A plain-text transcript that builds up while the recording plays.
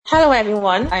Hello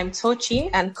everyone, I'm Tochi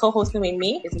and co-hosting with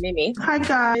me is Mimi. Hi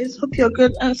guys, hope you're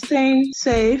good and staying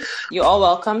safe. You're all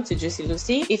welcome to Juicy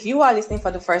Lucy. If you are listening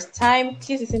for the first time,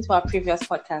 please listen to our previous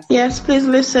podcast. Yes, please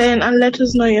listen and let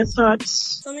us know your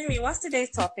thoughts. So Mimi, what's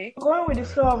today's topic? Going with the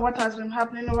flow of what has been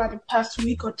happening over the past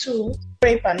week or two,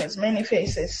 rape and its many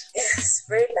faces. Yes,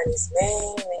 rape and its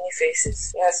many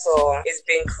faces. Yeah, so it's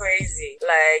been crazy.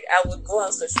 Like, I would go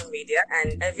on social media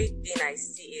and everything I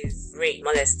see is rape,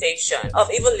 molestation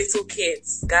of even little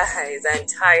kids. Guys, I'm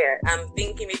tired. I'm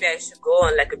thinking maybe I should go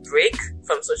on like a break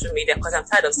from social media because I'm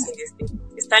tired of seeing this thing.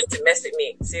 It's time to mess with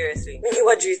me. Seriously. Maybe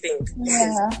what do you think?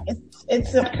 Yeah,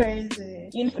 it's so crazy.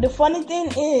 The funny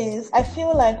thing is, I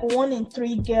feel like 1 in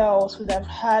 3 girls would have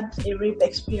had a rape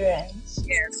experience.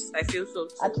 Yes, I feel so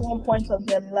too. At one point of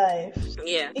their life.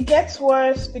 Yeah. It gets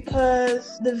worse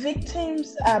because the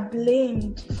victims are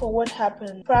blamed for what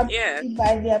happened. Probably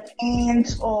by their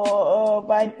parents or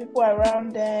by people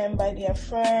around them, by their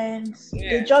friends. Yeah.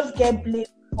 They just get blamed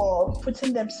for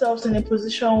putting themselves in a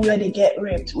position where they get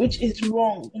raped, which is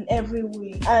wrong in every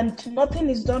way. And nothing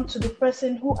is done to the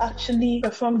person who actually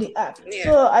performed the act. Yeah.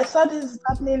 So I saw this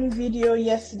happening video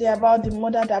yesterday about the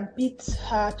mother that beat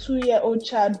her 2-year-old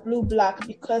child blue black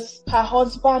because her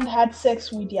husband had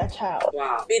sex with their child.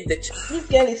 Wow. Beat the child. This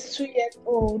girl is 2 years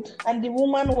old and the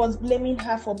woman was blaming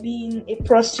her for being a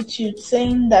prostitute,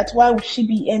 saying that why would she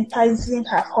be enticing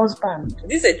her husband?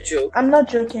 This is a joke. I'm not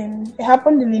joking. It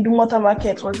happened in Idumota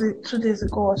Market. Was it 2 days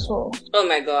ago or so? Oh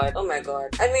my god.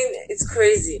 I mean, it's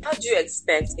crazy. How do you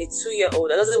expect a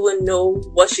 2-year-old that doesn't even know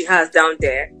what she has down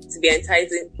there to be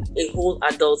enticing a whole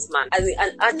adult man? As in,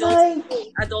 an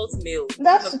adult male.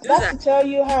 That's to tell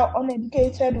you how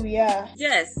uneducated we are.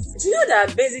 Yes. Do you know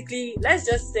that basically, let's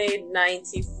just say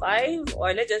 95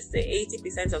 or let's just say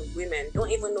 80% of women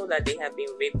don't even know that they have been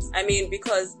raped? I mean,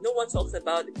 because no one talks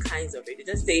about the kinds of rape. They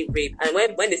just say rape. And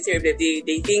when they say rape,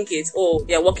 they think it's,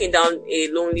 they're walking down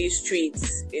a lonely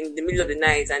streets in the middle of the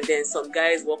night and then some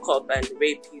guys walk up and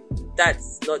rape you.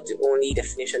 That's not the only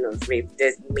definition of rape.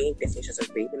 There's many definitions of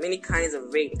rape. There are many kinds of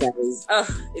rape.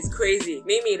 It's crazy.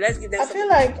 Mimi, let's give them I feel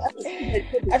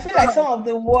like some of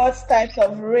the worst types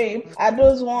of rape are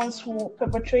those ones who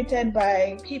perpetrated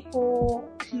by people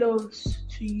close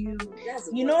to you.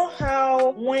 You know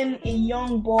how when a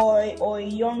young boy or a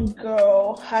young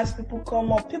girl has people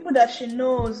come up, people that she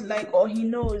knows, or he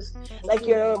knows, like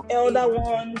your elder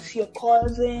ones, your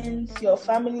cousins, your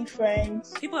family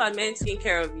friends. People are meant taking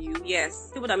care of you. Yes,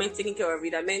 people that are meant taking care of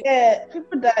you.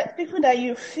 People that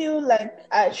you feel like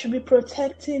should be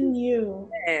protecting you.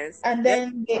 Yes. And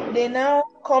then they now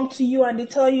come to you and they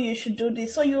tell you should do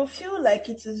this. So you feel like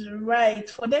it is right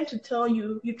for them to tell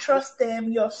you. You trust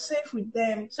them. You're safe with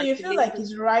them. So you feel like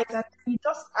it's right that you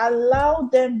just allow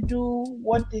them do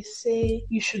what they say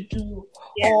you should do,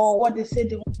 or what they say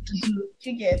they want to do.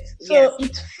 You get? So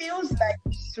it feels like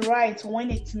it's right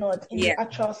when it's not in the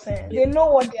actual sense. They know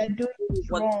what they're doing is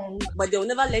wrong. But they'll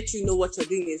never let you know what you're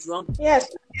doing is wrong. Yes.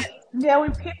 There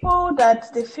are people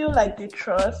that they feel like they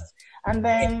trust. And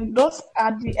then those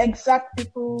are the exact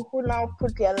people who now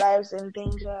put their lives in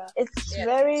danger. It's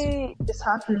very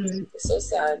disheartening. It's so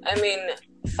sad. I mean,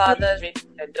 fathers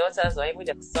raping their daughters or even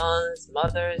their sons,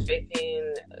 mothers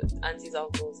raping aunties,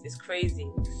 uncles. It's crazy.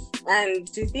 And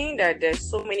to think that there's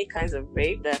so many kinds of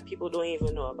rape that people don't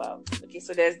even know about. Okay,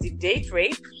 so there's the date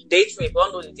rape. Date rape, we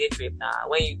all know the date rape now.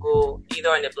 When you go either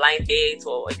on a blind date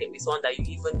or I think with someone that you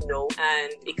even know.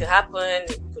 And it could happen,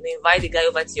 you could invite the guy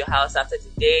over to your house after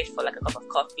the date for like a cup of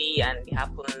coffee and it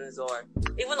happens, or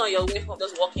even on your way home,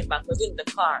 just walking back, or in the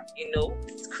car,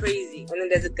 it's crazy. And then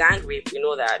there's a gang rape, you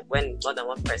know that when more than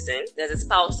one person. There's a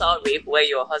spousal rape where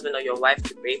your husband or your wife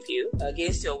could rape you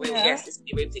against your will. Yes, it's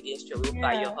be raped against your will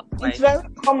by your husband. It's very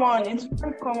common. It's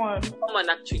very common. Common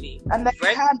actually. And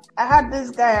I had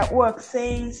this guy at work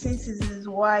saying since it's his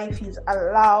wife, he's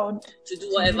allowed to do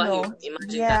whatever he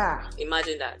imagine that.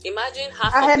 Imagine that. Imagine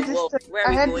half of the world.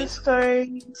 I heard this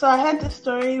story. So I heard this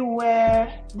story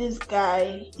where this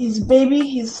guy, his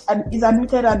baby, is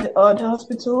admitted at the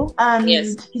hospital, and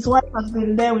his wife has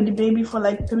been there with the baby for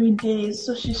like 3 days,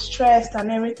 so she's stressed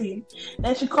and everything.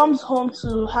 Then she comes home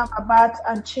to have a bath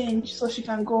and change so she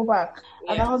can go back.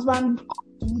 And the husband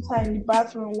meets her in the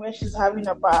bathroom where she's having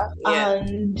a bath,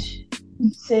 and he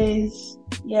says,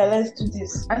 let's do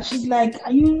this. And she's like,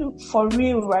 are you for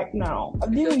real right now?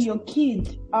 I'm living with your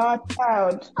kid, our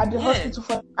child, at the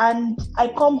hospital and I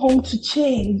come home to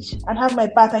change and have my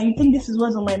bath, and you think this is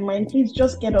what's on my mind? Please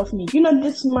just get off me.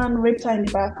 This man raped her in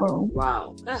the bathroom.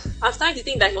 Wow. I'm starting to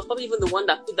think that he was probably even the one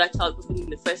that put that child in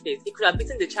the first place. He could have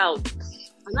beaten the child.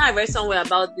 And I read somewhere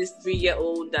about this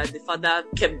 3-year-old that the father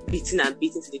kept beating and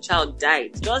beating till the child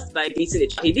died just by beating the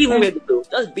child. He didn't even rape the child,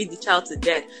 just beat the child to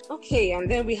death. Okay, and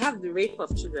then we have the rape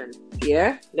of children.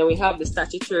 Yeah. Then we have the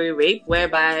statutory rape,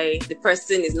 whereby the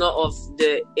person is not of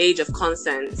the age of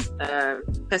consent.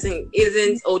 Person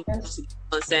isn't old enough to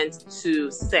consent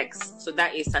to sex. So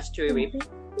that is statutory rape.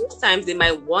 Sometimes they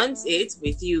might want it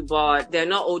with you, but they're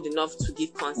not old enough to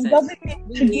give consent. Doesn't mean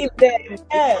you should give them.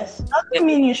 Yes. Doesn't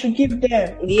mean you should give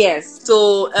them. Yes.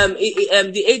 So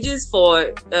the ages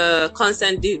for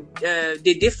consent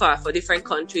they differ for different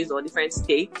countries or different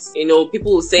states. You know,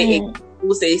 people will say 8,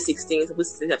 people say 16, people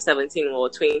say 17 or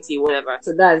 20, whatever.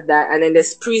 So that's that. And then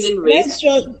there's prison rape. Let's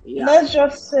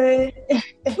just say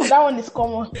that one is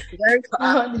common. Very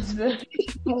common. That one is very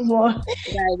common.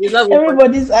 Yeah,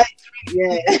 everybody's eyes.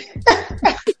 Yeah.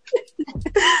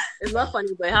 It's not funny,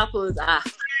 but it happens.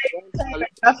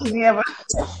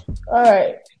 All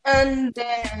right. And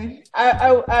then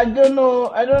I don't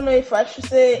know if I should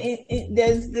say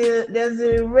there's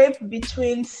a rape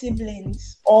between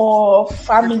siblings or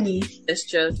family. It's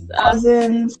just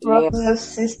cousins, brothers,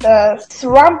 sisters. It's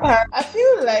rampant. I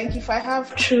feel like if I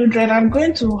have children, I'm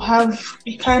going to have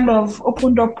a kind of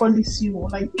opened up policy.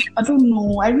 Like, I don't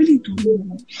know. I really don't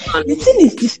know. The thing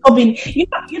is disturbing.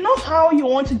 You know how you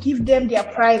want to give them their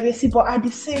privacy, but at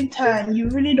the same time, you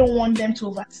really don't want them to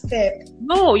overstep.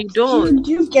 No, you don't.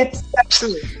 You get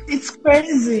that? It's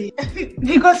crazy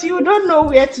because you don't know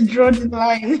where to draw the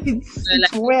line.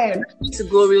 It's weird. To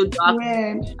go real dark.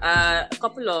 Weird. A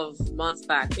couple of months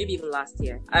back, maybe even last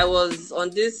year, I was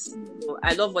on this.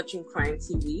 I love watching crime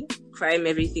TV, crime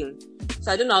everything.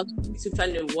 So I don't know, I was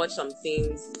trying to watch some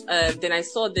things. Then I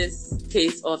saw this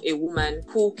case of a woman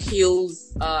who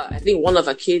kills, I think one of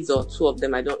her kids or two of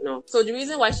them, I don't know. So the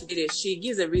reason why she did it, she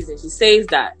gives a reason. She says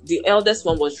that the eldest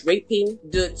one was raping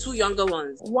the two younger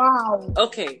ones. Wow.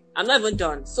 Okay, I'm not even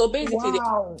done. So basically,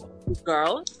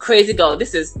 crazy girl.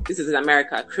 This is in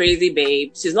America. Crazy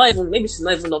babe. She's not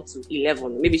even up to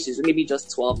 11. Maybe she's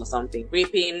just 12 or something.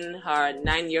 Raping her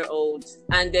 9-year-old,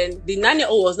 and then the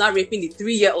 9-year-old was not raping the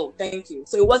 3-year-old. Thank you.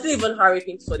 So it wasn't even her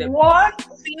raping. So then what?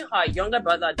 Seeing her younger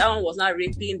brother, that one was not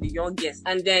raping the youngest,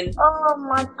 and then oh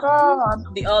my god,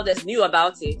 the eldest knew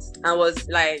about it and was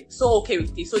like so okay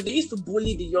with it. So they used to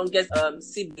bully the youngest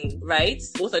sibling, right?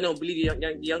 Both of them bully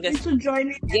the youngest. To join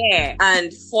it. Yeah,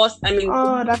 and force. I mean,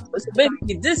 that's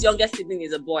basically this youngest sibling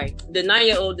is a boy. The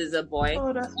 9-year-old is a boy.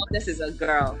 This is a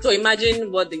girl. So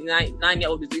imagine what the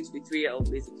 9-year-old is doing to the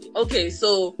 3-year-old, basically. Okay,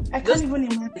 so I can't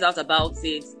even imagine. Out about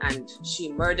it, and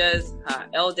she murders her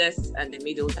eldest and the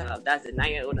middle child. That's the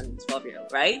 9-year-old and the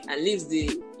 12-year-old, right? And leaves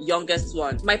the youngest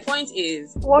one. My point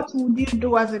is, what would you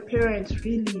do as a parent,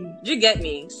 really? Do you get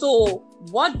me? So,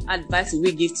 what advice would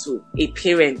we give to a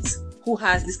parent who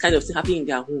has this kind of thing happening in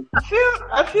their home?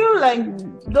 I feel like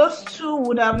those two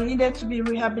would have needed to be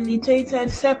rehabilitated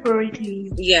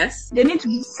separately. Yes. They need to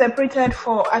be separated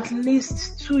for at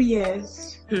least 2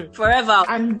 years. Forever.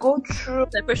 And go through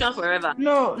separation forever.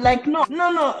 No.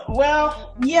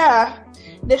 Well, yeah.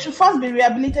 They should first be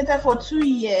rehabilitated for 2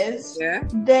 years. Yeah.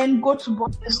 Then go to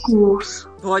boarding schools.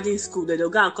 Boarding school, they'll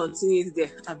go and continue it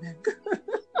there.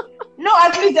 No,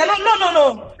 at least they're not.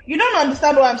 No. You don't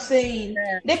understand what I'm saying.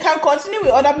 Yeah. They can continue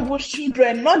with other people's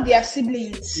children, not their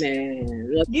siblings.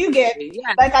 Do you get?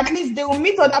 Yeah. Like, at least they will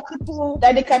meet other people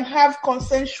that they can have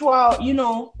consensual,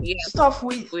 stuff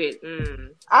with.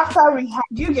 After rehab,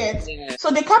 do you get? Yeah.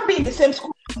 So they can't be in the same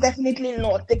school. Definitely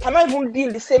not. They cannot even be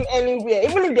in the same anywhere.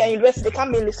 Even if they're in university, they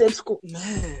can't be in the same school.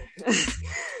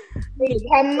 They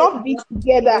cannot be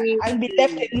together and be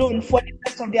left alone for the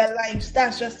rest of their lives.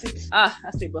 That's just it. That's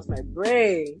what broke my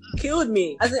brain. Killed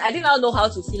me. As in, I did not know how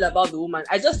to feel about the woman.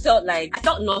 I just felt like, I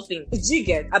felt nothing. Did you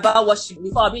get about what she,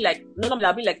 before I'll be like, normally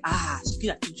I'll be like, she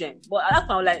killed her children. But at that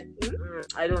point, I'm like,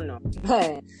 I don't know.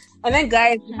 And then,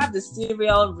 guys, we have the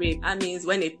serial rape. That means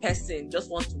when a person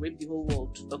just wants to rape the whole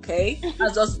world, okay?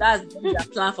 That's their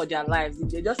plan for their lives.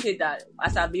 They just say that,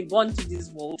 as I've been born to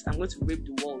this world, I'm going to rape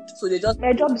the world. So they just...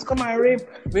 My job is come and rape.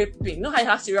 Raping. You know how you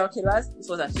have serial killers? This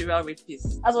was a serial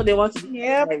rapist. That's what they want to do.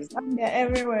 Yep. They're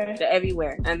everywhere. They're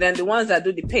everywhere. And then the ones that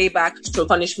do the payback to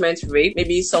punishment rape,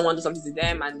 maybe someone does something to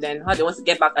them, and then how they want to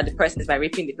get back at the person is by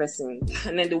raping the person.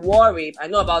 And then the war rape, I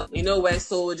know about, when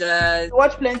soldiers...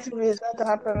 Watch plenty of ways that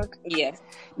happen. Yes.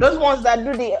 Those ones that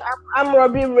do the arm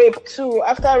robbery rape too.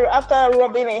 After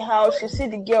robbing a house, you see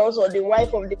the girls or the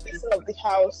wife of the person of the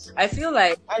house. I feel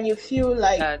like, and you feel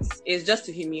like that it's just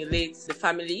to humiliate the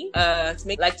family,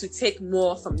 to take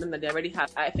more from them that they already have.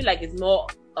 I feel like it's more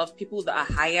of people that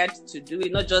are hired to do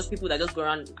it, not just people that just go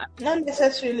around. Not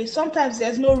necessarily. Sometimes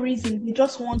there's no reason. They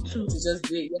just want to just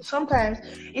do it. Sometimes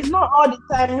it's not all the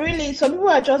time. Really, some people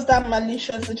are just that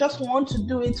malicious. They just want to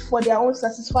do it for their own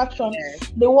satisfaction.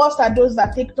 Yes. The worst are those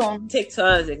that take turns. Take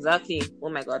turns, exactly. Oh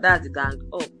my God, that's the gang.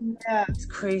 Oh, yeah, it's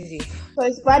crazy. So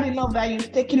it's bad enough that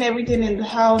you've taken everything in the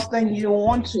house, then you don't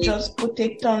want to just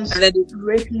take turns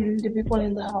raping the people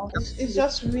in the house. It's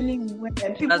just really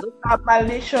weird. People are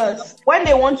malicious. When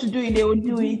they want to do it, they will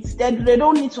do it. They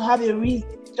don't need to have a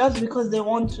reason. Just because they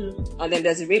want to. And then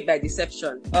there's a rape by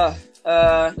deception.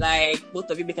 Like both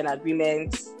of you make an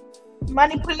agreement.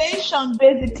 Manipulation,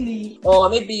 basically. Or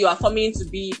maybe you are forming to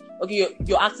be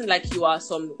you're acting like you are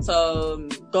some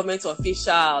government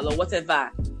official or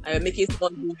whatever, and you're making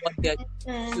someone do what they're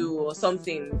to or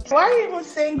something. Why are you even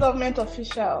saying government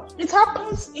official? It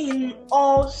happens in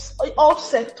all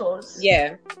sectors.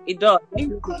 Yeah, it does.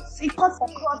 It cuts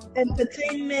across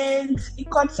entertainment, it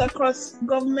cuts across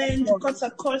government, it cuts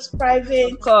across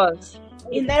private. Of course.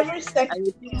 In every sector,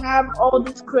 you have all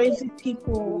these crazy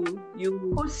people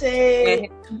who say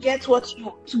to get what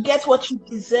you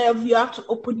deserve, you have to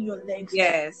open your legs.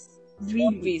 Yes.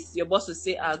 Really? Your boss will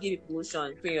say, "I'll give you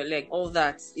promotion, open your leg." All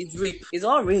that is rape. It's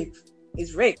all rape.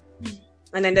 It's rape.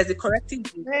 And then there's the correcting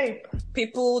rape.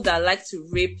 People that like to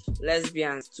rape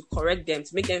lesbians, to correct them, to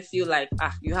make them feel like,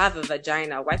 you have a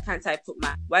vagina. Why can't I put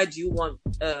why do you want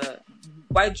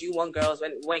girls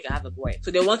when you can have a boy?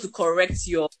 So they want to correct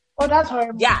your. Oh, that's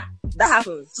horrible. Yeah, that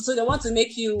happens. So they want to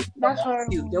make you. That's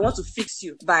horrible. They want to fix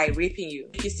you by raping you.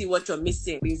 You see what you're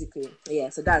missing, basically. Yeah,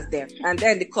 so that's them. And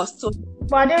then the custodian.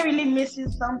 But they're really missing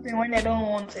something when they don't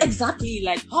want it. Exactly.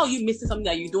 Like, how are you missing something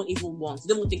that you don't even want? You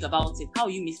don't even think about it. How are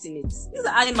you missing it? These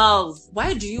are animals.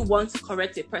 Why do you want to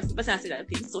correct a person? The person has said that,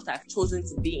 okay, this is what I've chosen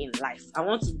to be in life. I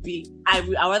want to be, I'd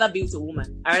rather be with a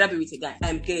woman. I'd rather be with a guy.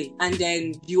 I'm gay. And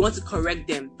then you want to correct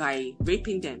them by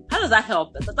raping them. How does that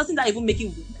help? Doesn't that even make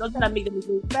it, doesn't that make them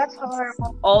even... That's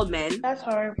horrible. All men? That's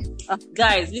horrible.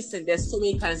 Guys, listen, there's so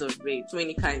many kinds of rape. So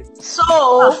many kinds.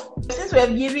 So, since we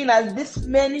have given us this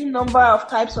many number of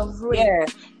types of rape,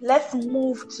 let's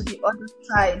move to the other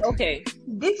side. Okay.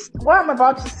 What I'm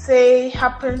about to say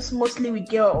happens mostly with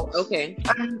girls. Okay.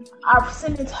 And I've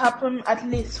seen it happen at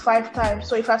least 5 times.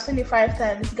 So if I've seen it 5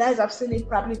 times, guys have seen it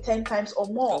probably 10 times or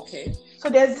more. Okay. So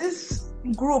there's this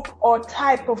group or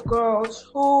type of girls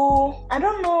who, I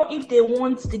don't know if they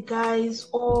want the guys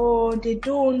or they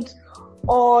don't,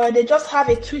 or they just have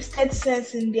a twisted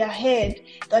sense in their head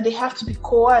that they have to be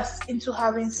coerced into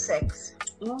having sex.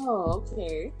 Oh,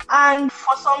 okay. And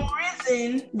for some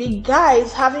reason, the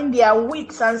guys, having their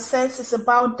wits and senses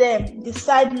about them,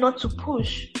 decide not to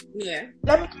push. Yeah.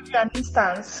 Let me give you an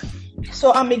instance.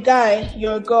 So I'm a guy,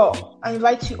 you're a girl. I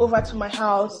invite you over to my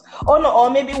house.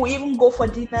 Or maybe we even go for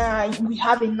dinner. We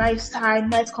have a nice time,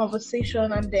 nice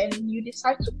conversation, and then you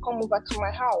decide to come over to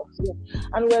my house. Yeah.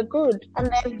 And we're good.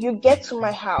 And then you get to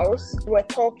my house, we're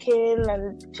talking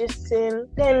and gisting.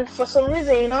 Then for some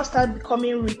reason, you now start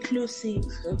becoming reclusive.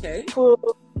 Okay. So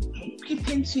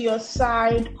keeping to your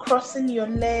side, crossing your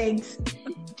legs,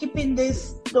 keeping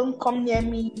this "don't come near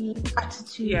me"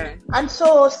 attitude. Yeah. And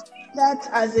so that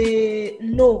as a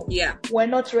no. Yeah. We're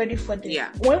not ready for this. Yeah.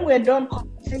 When we're done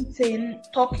conversating,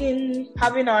 talking,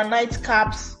 having our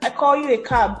nightcaps, I call you a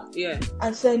cab. Yeah.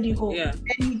 And send you home. Yeah.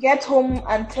 Then you get home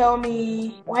and tell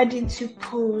me, why didn't you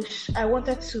push? I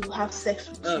wanted to have sex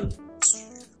with you.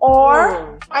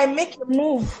 Or I make a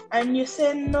move and you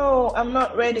say, no, I'm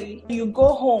not ready. You go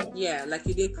home. Yeah, like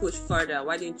you didn't push further.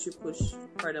 Why didn't you push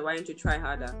further? Why didn't you try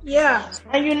harder? Yeah.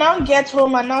 And you now get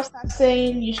home and now start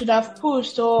saying you should have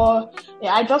pushed, or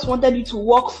I just wanted you to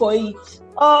work for it.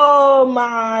 Oh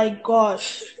my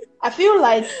gosh. I feel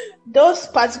like those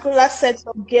particular sets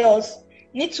of girls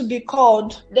need to be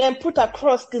called, then put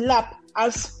across the lap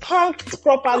and spanked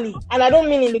properly. And I don't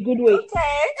mean in a good way.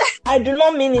 Okay. I do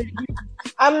not mean it.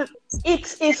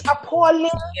 It is appalling.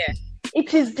 Yeah.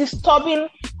 It is disturbing.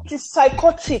 It is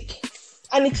psychotic,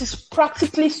 and it is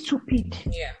practically stupid.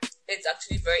 Yeah, it's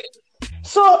actually very.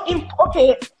 So,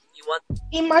 okay. You want?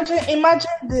 Imagine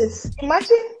this.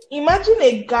 Imagine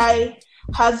a guy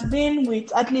has been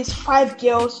with at least 5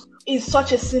 girls in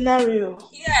such a scenario.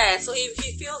 Yeah, so if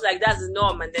he feels like that's the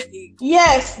norm, and then he.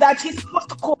 Yes, that he's supposed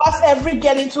to coerce every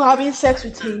girl into having sex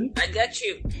with him. I get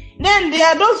you. Then there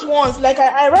are those ones like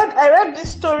I read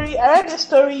this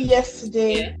story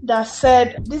yesterday that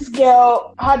said this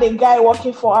girl had a guy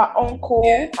working for her uncle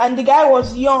and the guy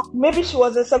was young. Maybe she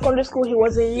was in secondary school, he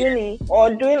was in uni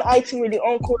or doing IT with the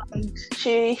uncle, and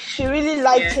she really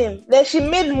liked him. Then she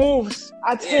made moves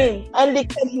at him and they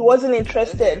said he wasn't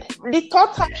interested. The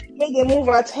third time she made a move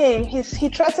at him, he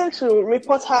threatened to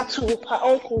report her to her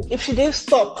uncle if she didn't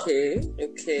stop.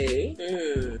 Okay.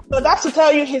 So that's to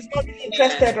tell you he's not really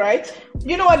interested, right?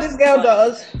 You know what this girl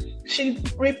does? She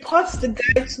reports the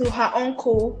guy to her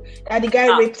uncle that the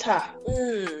guy raped her.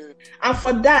 And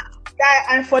for that,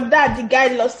 the guy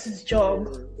lost his job.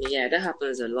 Yeah, that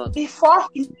happens a lot. Before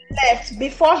he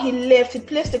left, he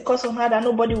placed a curse on her that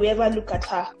nobody will ever look at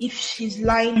her if she's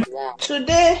lying. Wow.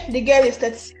 Today, the girl is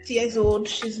 36 years old.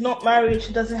 She's not married.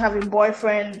 She doesn't have a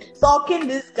boyfriend. Stalking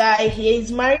this guy, he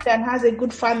is married and has a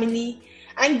good family.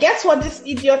 And guess what this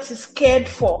idiot is scared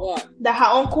for? What? That her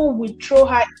uncle will throw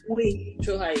her away.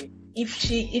 Throw her if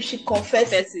she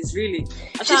confesses. Really?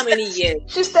 After how many years?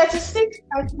 She's 36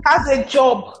 and she has a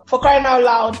job, for crying out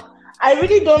loud. I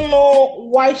really don't know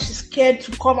why she's scared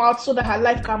to come out so that her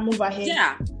life can move ahead.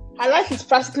 Yeah. Her life is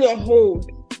practically on hold.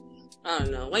 I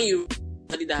don't know. When you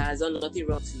somebody that has done nothing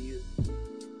wrong to you,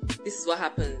 this is what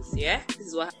happens, yeah? This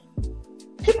is what happens.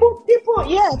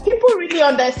 People really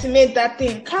underestimate that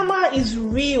thing. Karma is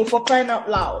real, for crying out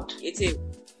loud. It is.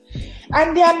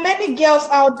 And there are many girls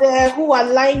out there who are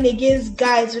lying against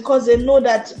guys because they know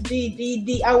that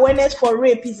the awareness for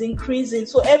rape is increasing.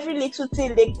 So every little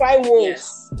thing they cry wolf.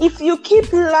 Yes. If you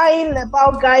keep lying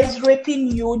about guys raping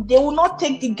you, they will not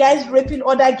take the guys raping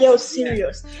other girls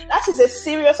serious. Yeah. That is a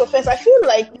serious offense. I feel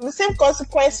like the same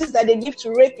consequences that they give to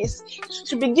rapists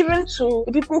should be given to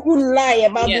the people who lie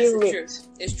about being raped.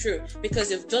 It's true. Because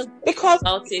if just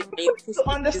about it, to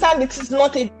understand it is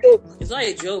not a joke. It's not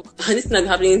a joke. And this is not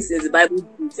happening since the Bible.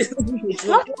 This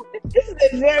is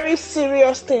a very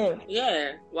serious thing.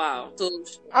 Yeah. Wow. So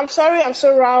I'm sorry I'm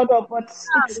so riled up, but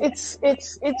it's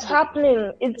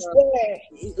happening. It's there.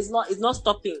 It's not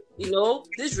stopping. You know,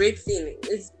 this rape thing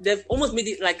they've almost made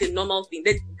it like a normal thing.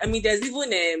 There's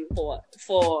even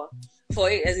for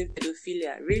it as in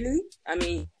pedophilia. Really? I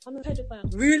mean, I'm a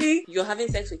pedophile. Really? You're having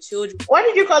sex with children? What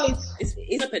did you call it? It's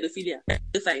not pedophilia.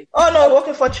 Pedophile. Oh no,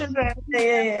 okay, for children.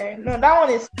 Yeah. No, that one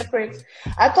is separate.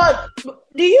 I thought.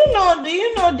 Do you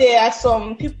know there are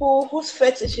some people whose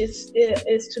fetish is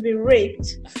to be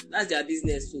raped? That's their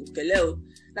business. So,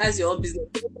 that's your own business.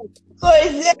 So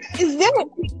is there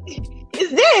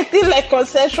a thing like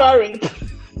consensual rape?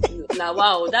 Now,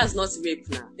 wow, that's not rape.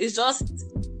 Now it's just.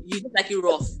 You just like it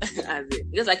rough, as it.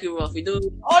 You just like it rough. You don't.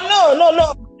 Oh no!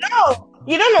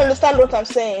 You don't understand what I'm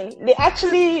saying. They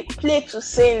actually play to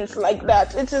scenes like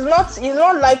that. It's not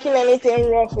liking anything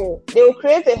rough. They will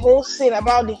create a whole scene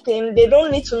about the thing. They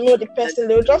don't need to know the person.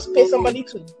 They will just pay somebody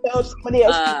to tell somebody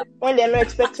else when they're not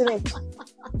expecting it.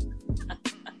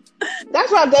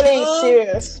 That's what I'm telling you.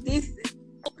 Serious. These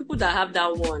people that have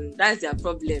that one, that's their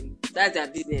problem. That's their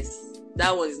business.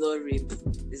 That one is not rape.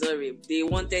 It's not rape. They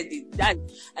wanted it.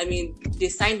 They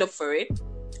signed up for it.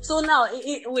 So now,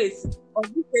 wait. On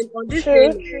this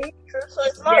True. So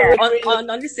it's not rape.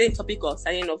 On this same topic of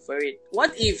signing up for it.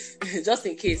 What if, just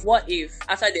in case,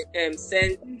 after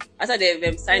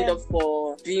they've signed up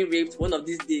for being raped one of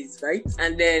these days, right?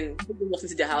 And then people walk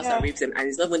into their house and rape them, and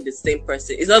it's not even the same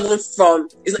person. It's not even it's not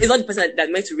the person that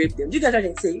meant to rape them. Do you guys try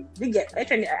to say?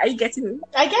 Are you getting me?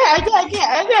 I get.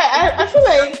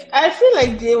 I feel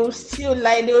like they will still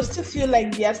lie. They will still feel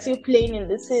like they are still playing in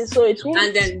the scene. So it won't.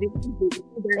 And then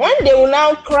when they will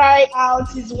now cry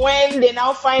out is when they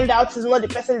now find out it's not the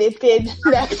person they paid.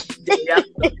 But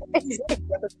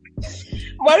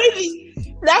really,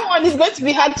 that one is going to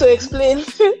be hard to explain.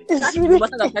 It's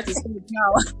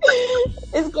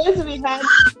going to be hard.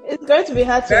 It's going to be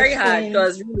hard to very explain. Hard,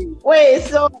 because really. Wait,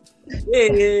 so.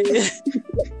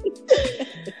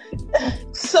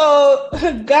 So,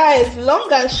 guys, long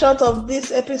and short of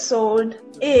this episode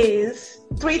is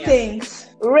three things.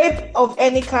 Rape of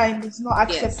any kind is not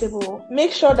acceptable. Yes.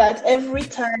 Make sure that every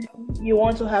time you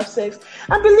want to have sex,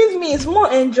 and believe me, it's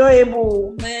more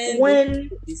enjoyable when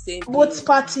both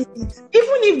parties, even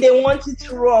if they want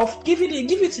it rough, give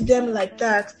it to them like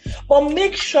that. But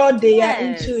make sure they are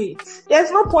into it. There's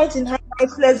no point in having a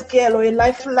lifeless girl or a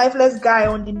lifeless guy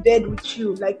on the bed with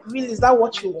you. Like, really, is that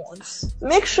what you want?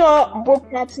 Make sure both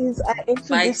parties are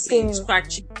into this thing.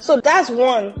 So that's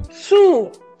 1.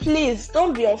 2. Please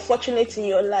don't be unfortunate in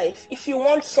your life. If you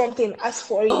want something, ask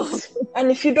for it.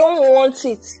 And if you don't want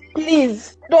it,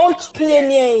 please don't play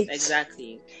near it.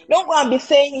 Exactly. Don't go and be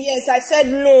saying yes. I said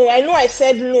no. I know I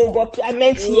said no, but I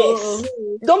meant yes.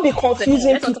 Don't be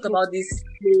confusing Let's not talk people. about this.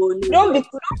 No. Don't be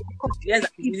Yes, I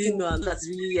really know, and that's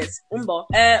really yes. Rather,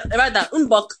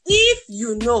 if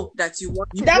you know that you want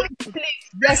that. Please,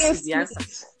 yes is the answer.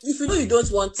 If you know you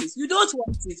don't want it, you don't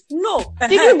want it. No.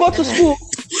 Did you go to school?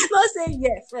 Not say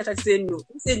yes. When I try to say no.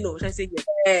 Say no. Try to say yes.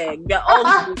 We are all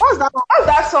What's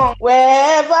that song?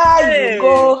 Wherever you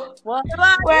go,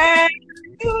 where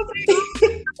you be,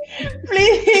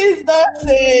 please don't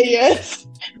say yes.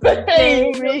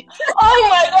 Baby. Oh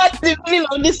my God, the meaning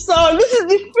of this song. This is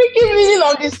the freaking meaning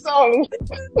of this song.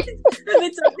 Let me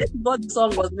tell you, this is what the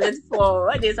song was meant for.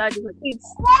 When they started doing it.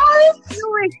 What?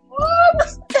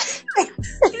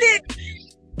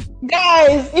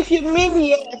 Guys, if you mean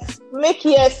yes, make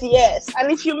yes.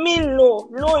 And if you mean no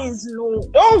is no.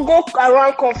 Don't go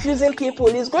around confusing people.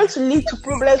 It's going to lead to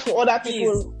problems for other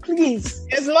people. Please.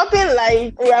 There's nothing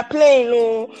like we are playing,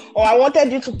 or I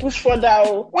wanted you to push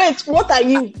further. Wait, what are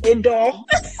you? A door?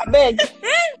 I beg.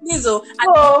 Please, if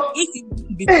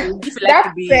you like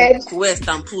to be coerced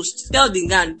and pushed, tell the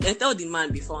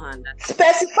man beforehand.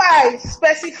 Specify.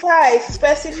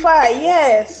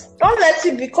 Yes. Don't let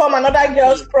it become another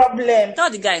girl's problem. Tell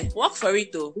the guy, work for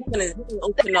it though. We're gonna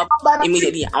open up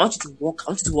immediately. I want you to work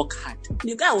hard.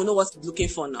 The guy will know what he's looking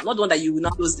for now. Not the one that you will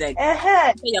not close leg. You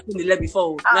have put the leg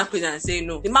before, you not close and say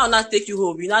no. The man will not take you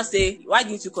home. You not say, why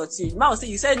didn't you continue? The man will say,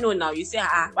 you said no now. You say,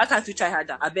 why can't you try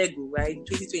harder? I beg you, we're in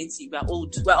 2020. We're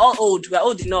old. We're all old. We're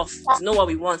old enough to know what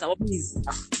we want and what is.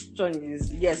 Is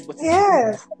yes, but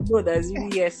yes. No, there's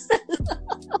really yes.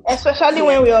 Especially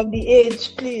when we're of the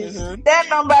age, please. Then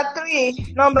number three,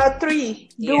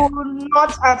 do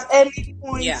not at any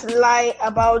point lie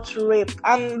about rape.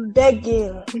 I'm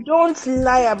begging, don't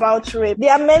lie about rape.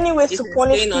 There are many ways to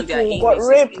punish people, but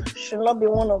rape should not be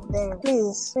one of them.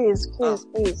 Please.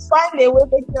 Find a way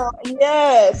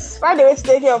to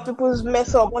take care of people's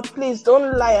mess up, but please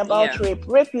don't lie about rape.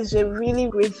 Rape is a really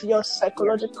grievous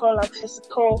psychological and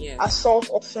physical assault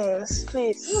offense.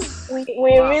 Please. We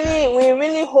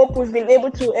really hope we've been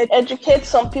able to educate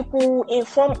some people,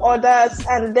 inform others,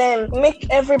 and then make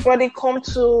everybody come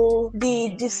to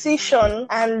the decision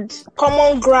and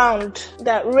common ground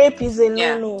that rape is a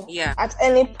no-no. At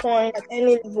any point, at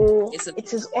any level,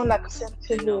 it is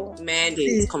unacceptable. Man,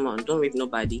 come on, don't rape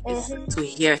nobody. It's to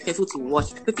hear, faithful to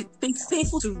watch,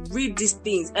 faithful to read these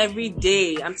things every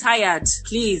day. I'm tired.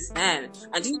 Please, man.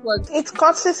 And you know what? It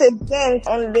causes a dent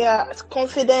on their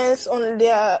confidence, on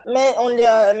their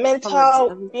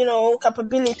mental,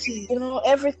 capability,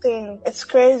 everything. It's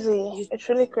crazy. It's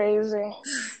really crazy.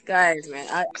 Guys, man.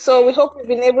 So we hope we've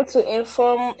been able to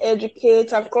inform,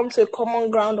 educate, and come to a common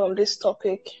ground on this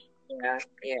topic. Yeah.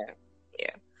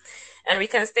 And we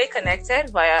can stay connected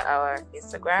via our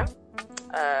Instagram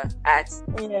at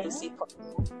Lucy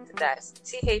Podcast. That's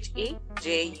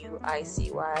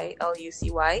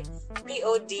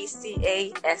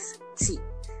TheJuicyLucyPodcast.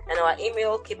 And our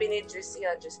email,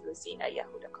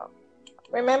 keepingitjuicy@yahoo.com.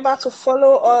 Remember to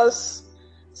follow us,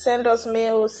 send us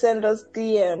mails, send us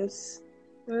DMs.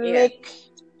 Make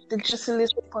the Juicy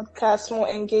Lucy podcast more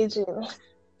engaging.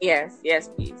 Yes,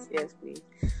 please.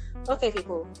 Okay,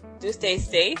 people, do stay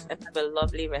safe and have a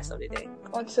lovely rest of the day.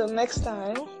 Until next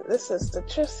time, this is the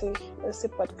Juicy Lucy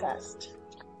podcast.